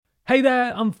Hey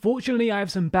there, unfortunately I have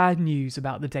some bad news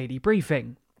about the Daily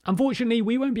Briefing. Unfortunately,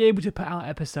 we won't be able to put out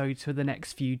episodes for the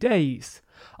next few days.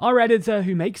 Our editor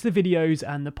who makes the videos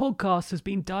and the podcast has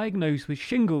been diagnosed with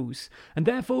shingles, and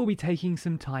therefore will be taking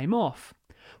some time off.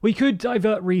 We could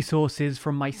divert resources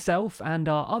from myself and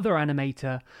our other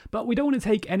animator, but we don't want to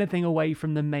take anything away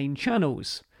from the main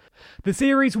channels. The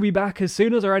series will be back as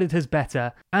soon as our editor's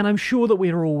better, and I'm sure that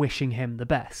we're all wishing him the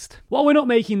best. While we're not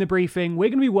making the briefing, we're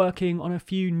going to be working on a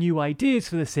few new ideas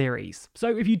for the series,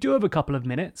 so if you do have a couple of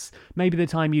minutes, maybe the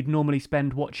time you'd normally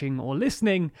spend watching or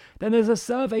listening, then there's a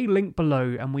survey link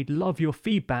below and we'd love your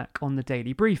feedback on the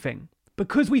Daily Briefing.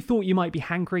 Because we thought you might be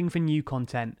hankering for new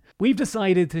content, we've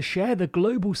decided to share the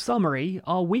Global Summary,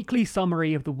 our weekly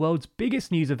summary of the world's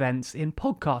biggest news events in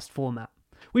podcast format.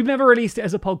 We've never released it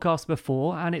as a podcast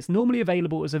before, and it's normally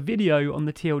available as a video on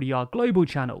the TLDR Global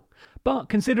channel. But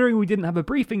considering we didn't have a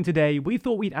briefing today, we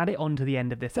thought we'd add it on to the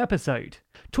end of this episode.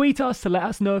 Tweet us to let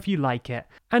us know if you like it,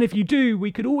 and if you do,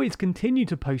 we could always continue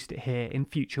to post it here in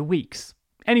future weeks.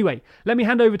 Anyway, let me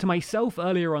hand over to myself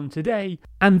earlier on today,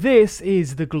 and this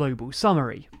is the Global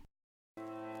Summary.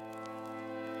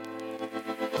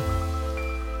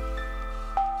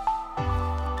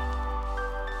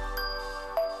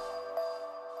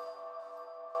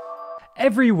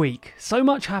 Every week, so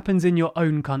much happens in your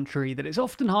own country that it's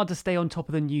often hard to stay on top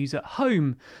of the news at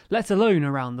home, let alone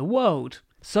around the world.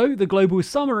 So the Global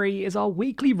Summary is our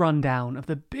weekly rundown of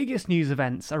the biggest news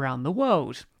events around the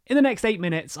world. In the next 8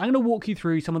 minutes, I'm going to walk you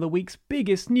through some of the week's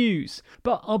biggest news,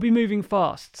 but I'll be moving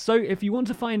fast, so if you want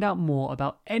to find out more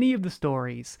about any of the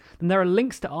stories, then there are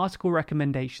links to article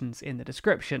recommendations in the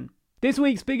description. This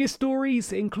week's biggest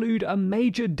stories include a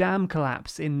major dam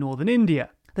collapse in northern India,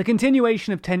 the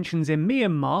continuation of tensions in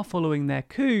Myanmar following their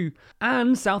coup,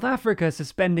 and South Africa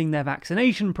suspending their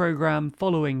vaccination program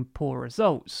following poor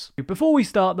results. Before we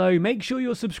start though, make sure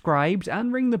you're subscribed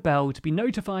and ring the bell to be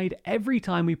notified every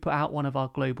time we put out one of our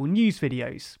global news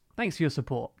videos. Thanks for your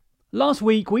support. Last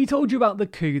week we told you about the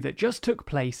coup that just took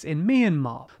place in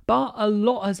Myanmar, but a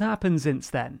lot has happened since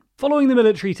then. Following the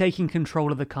military taking control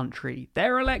of the country,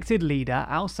 their elected leader,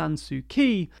 Aung San Suu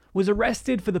Kyi, was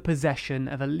arrested for the possession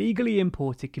of illegally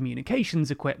imported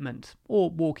communications equipment, or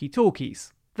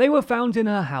walkie-talkies. They were found in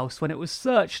her house when it was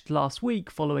searched last week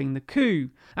following the coup,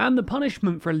 and the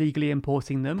punishment for illegally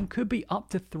importing them could be up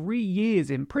to 3 years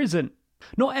in prison.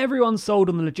 Not everyone's sold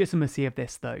on the legitimacy of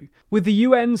this though, with the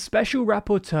UN's Special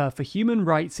Rapporteur for Human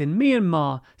Rights in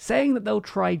Myanmar saying that they'll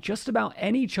try just about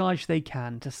any charge they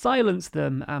can to silence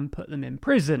them and put them in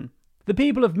prison. The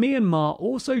people of Myanmar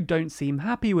also don't seem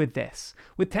happy with this,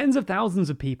 with tens of thousands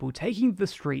of people taking to the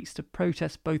streets to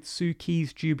protest both Suu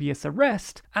Kyi's dubious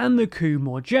arrest and the coup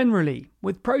more generally,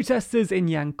 with protesters in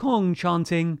Yankong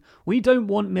chanting, "We don't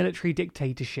want military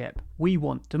dictatorship, we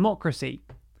want democracy."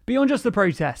 Beyond just the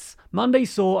protests, Monday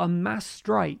saw a mass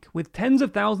strike with tens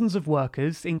of thousands of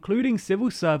workers, including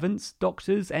civil servants,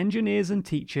 doctors, engineers and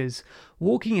teachers,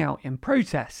 walking out in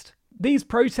protest. These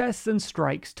protests and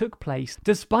strikes took place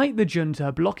despite the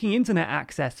junta blocking internet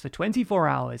access for 24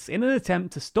 hours in an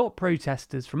attempt to stop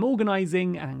protesters from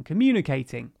organising and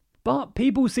communicating. But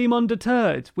people seem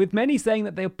undeterred, with many saying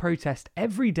that they'll protest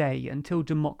every day until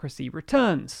democracy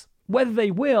returns. Whether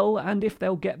they will, and if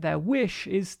they'll get their wish,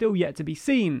 is still yet to be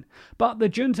seen, but the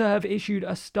junta have issued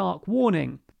a stark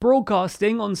warning,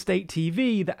 broadcasting on state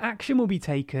TV that action will be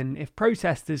taken if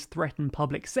protesters threaten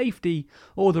public safety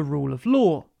or the rule of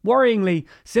law. Worryingly,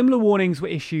 similar warnings were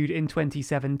issued in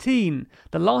 2017,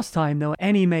 the last time there were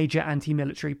any major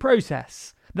anti-military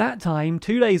protests. That time,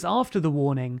 2 days after the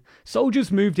warning, soldiers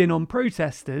moved in on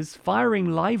protesters,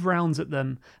 firing live rounds at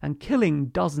them and killing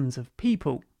dozens of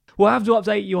people. We'll have to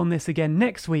update you on this again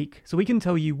next week so we can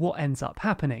tell you what ends up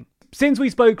happening. Since we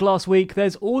spoke last week,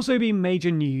 there's also been major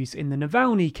news in the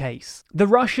Navalny case, the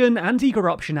Russian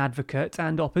anti-corruption advocate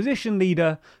and opposition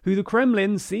leader who the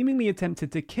Kremlin seemingly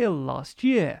attempted to kill last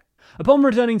year. Upon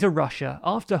returning to Russia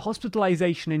after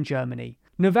hospitalization in Germany,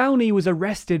 Navalny was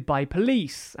arrested by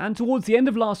police and towards the end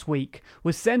of last week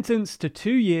was sentenced to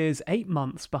 2 years, 8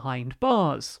 months behind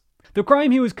bars. The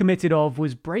crime he was committed of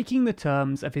was breaking the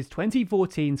terms of his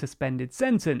 2014 suspended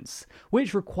sentence,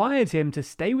 which required him to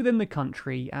stay within the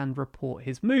country and report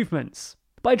his movements.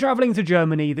 By travelling to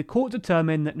Germany, the court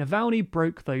determined that Navalny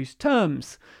broke those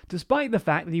terms. Despite the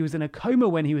fact that he was in a coma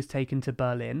when he was taken to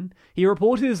Berlin, he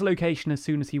reported his location as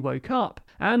soon as he woke up,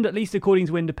 and at least according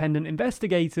to independent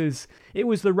investigators, it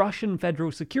was the Russian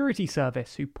Federal Security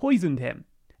Service who poisoned him.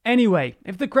 Anyway,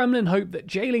 if the Kremlin hope that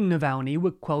jailing Navalny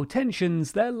would quell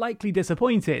tensions, they're likely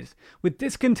disappointed, with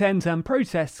discontent and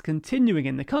protests continuing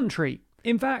in the country.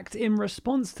 In fact, in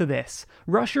response to this,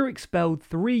 Russia expelled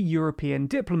 3 European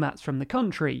diplomats from the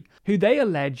country, who they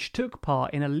allege took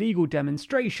part in illegal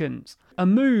demonstrations, a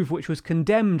move which was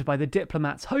condemned by the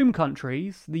diplomats' home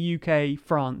countries, the UK,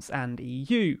 France and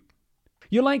EU.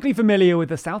 You're likely familiar with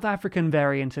the South African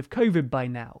variant of COVID by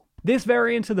now. This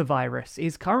variant of the virus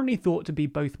is currently thought to be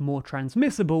both more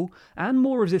transmissible and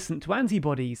more resistant to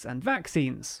antibodies and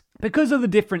vaccines. Because of the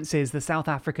differences the South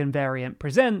African variant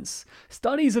presents,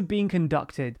 studies have been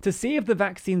conducted to see if the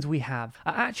vaccines we have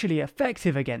are actually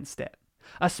effective against it.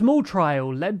 A small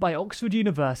trial led by Oxford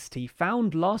University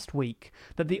found last week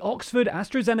that the Oxford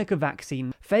AstraZeneca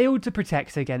vaccine failed to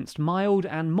protect against mild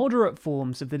and moderate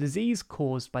forms of the disease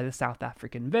caused by the South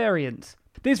African variant.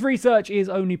 This research is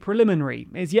only preliminary,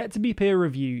 is yet to be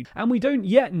peer-reviewed, and we don't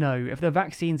yet know if the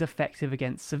vaccine's effective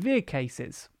against severe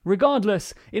cases.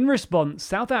 Regardless, in response,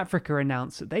 South Africa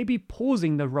announced that they'd be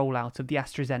pausing the rollout of the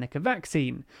AstraZeneca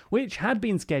vaccine, which had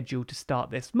been scheduled to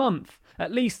start this month,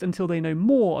 at least until they know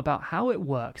more about how it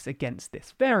works against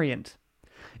this variant.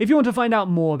 If you want to find out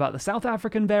more about the South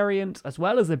African variant, as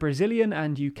well as the Brazilian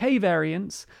and UK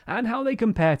variants, and how they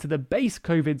compare to the base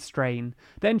COVID strain,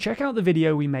 then check out the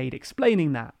video we made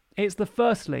explaining that. It's the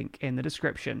first link in the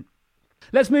description.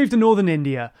 Let's move to northern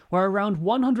India, where around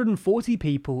 140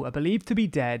 people are believed to be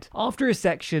dead after a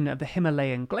section of the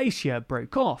Himalayan glacier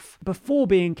broke off, before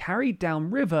being carried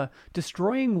downriver,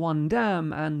 destroying one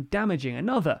dam and damaging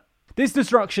another. This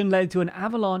destruction led to an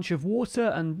avalanche of water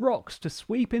and rocks to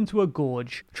sweep into a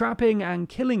gorge, trapping and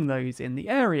killing those in the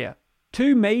area.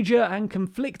 2 major and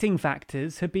conflicting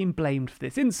factors have been blamed for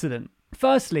this incident.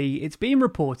 Firstly, it's been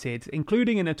reported,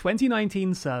 including in a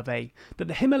 2019 survey, that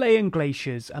the Himalayan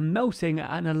glaciers are melting at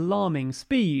an alarming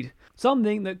speed,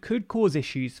 something that could cause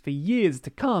issues for years to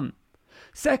come.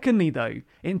 Secondly, though,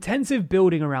 intensive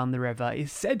building around the river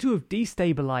is said to have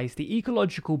destabilised the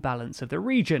ecological balance of the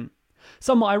region.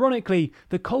 Somewhat ironically,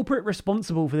 the culprit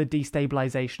responsible for the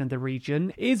destabilisation of the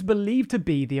region is believed to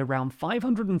be the around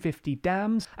 550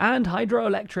 dams and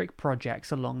hydroelectric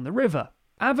projects along the river.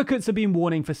 Advocates have been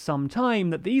warning for some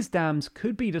time that these dams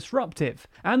could be disruptive,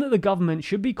 and that the government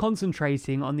should be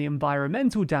concentrating on the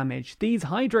environmental damage these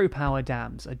hydropower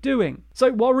dams are doing.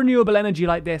 So while renewable energy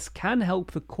like this can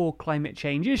help the core climate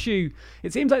change issue,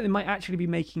 it seems like they might actually be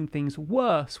making things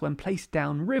worse when placed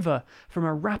downriver from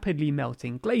a rapidly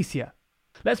melting glacier.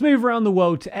 Let's move around the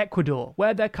world to Ecuador,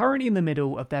 where they're currently in the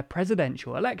middle of their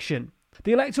presidential election.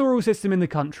 The electoral system in the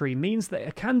country means that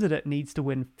a candidate needs to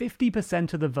win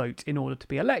 50% of the vote in order to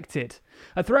be elected,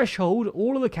 a threshold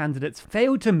all of the candidates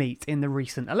failed to meet in the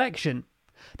recent election.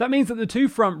 That means that the 2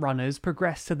 front-runners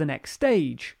progress to the next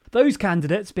stage, those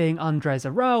candidates being Andrés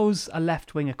Arauz, a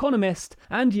left-wing economist,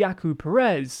 and Yaku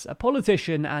Perez, a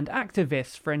politician and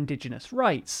activist for indigenous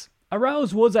rights.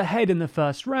 Arauz was ahead in the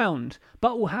first round,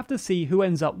 but we'll have to see who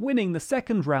ends up winning the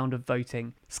second round of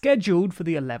voting, scheduled for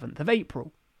the 11th of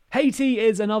April. Haiti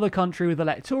is another country with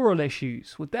electoral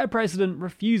issues, with their president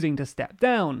refusing to step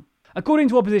down. According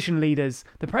to opposition leaders,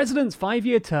 the president's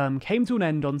 5-year term came to an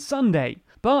end on Sunday,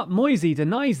 but Moise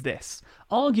denies this,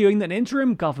 arguing that an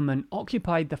interim government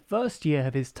occupied the first year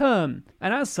of his term,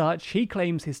 and as such he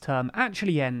claims his term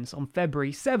actually ends on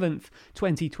February 7th,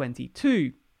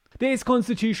 2022. This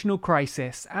constitutional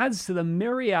crisis adds to the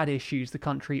myriad issues the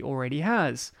country already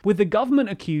has, with the government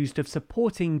accused of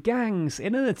supporting gangs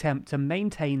in an attempt to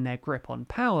maintain their grip on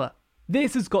power.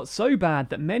 This has got so bad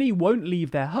that many won't leave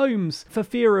their homes for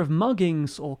fear of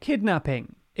muggings or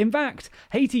kidnapping. In fact,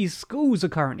 Haiti's schools are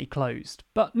currently closed,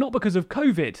 but not because of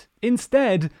COVID.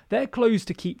 Instead, they're closed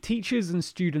to keep teachers and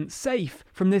students safe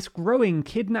from this growing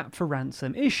kidnap for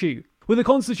ransom issue. With a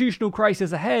constitutional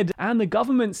crisis ahead and the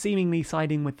government seemingly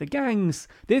siding with the gangs,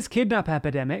 this kidnap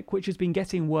epidemic, which has been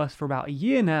getting worse for about a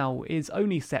year now, is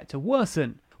only set to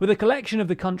worsen, with a collection of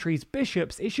the country's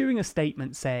bishops issuing a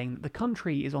statement saying that the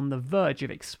country is on the verge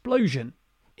of explosion.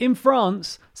 In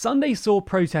France, Sunday saw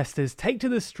protesters take to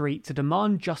the street to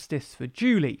demand justice for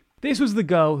Julie. This was the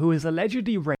girl who was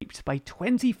allegedly raped by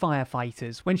 20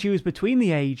 firefighters when she was between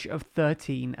the age of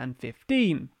 13 and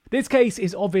 15. This case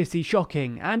is obviously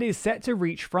shocking and is set to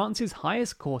reach France's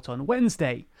highest court on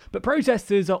Wednesday, but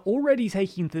protesters are already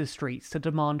taking to the streets to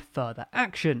demand further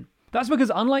action. That's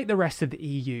because unlike the rest of the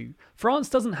EU, France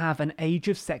doesn't have an age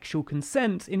of sexual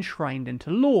consent enshrined into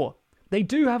law. They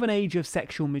do have an age of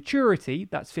sexual maturity,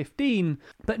 that's 15,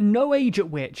 but no age at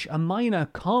which a minor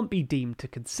can't be deemed to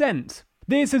consent.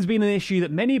 This has been an issue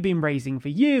that many have been raising for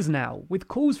years now, with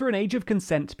calls for an age of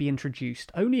consent to be introduced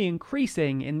only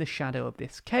increasing in the shadow of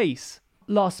this case.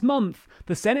 Last month,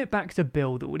 the Senate backed a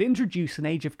bill that would introduce an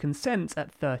age of consent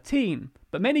at 13,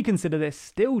 but many consider this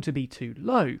still to be too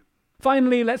low.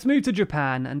 Finally, let's move to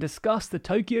Japan and discuss the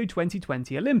Tokyo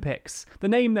 2020 Olympics, the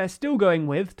name they're still going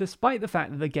with despite the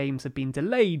fact that the Games have been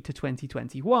delayed to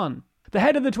 2021. The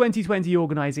head of the 2020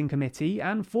 organising committee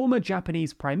and former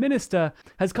Japanese Prime Minister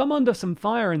has come under some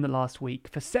fire in the last week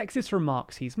for sexist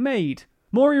remarks he's made.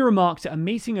 Mori remarked at a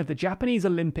meeting of the Japanese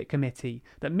Olympic Committee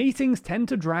that meetings tend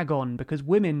to drag on because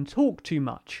women talk too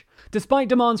much. Despite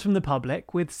demands from the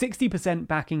public, with 60%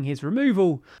 backing his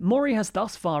removal, Mori has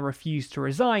thus far refused to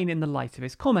resign in the light of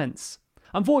his comments.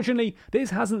 Unfortunately,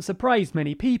 this hasn't surprised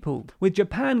many people, with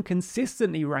Japan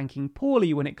consistently ranking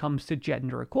poorly when it comes to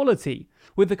gender equality,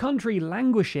 with the country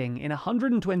languishing in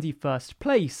 121st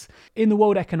place in the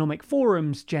World Economic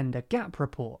Forum's Gender Gap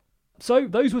Report. So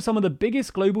those were some of the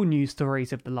biggest global news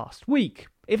stories of the last week.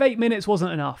 If 8 minutes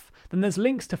wasn't enough, then there's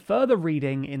links to further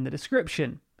reading in the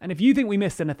description. And if you think we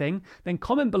missed anything, then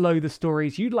comment below the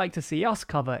stories you'd like to see us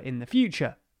cover in the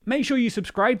future. Make sure you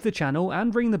subscribe to the channel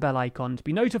and ring the bell icon to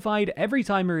be notified every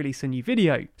time we release a new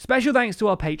video. Special thanks to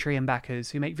our Patreon backers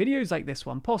who make videos like this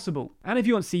one possible. And if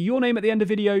you want to see your name at the end of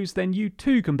videos, then you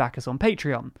too can back us on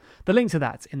Patreon. The link to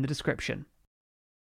that's in the description.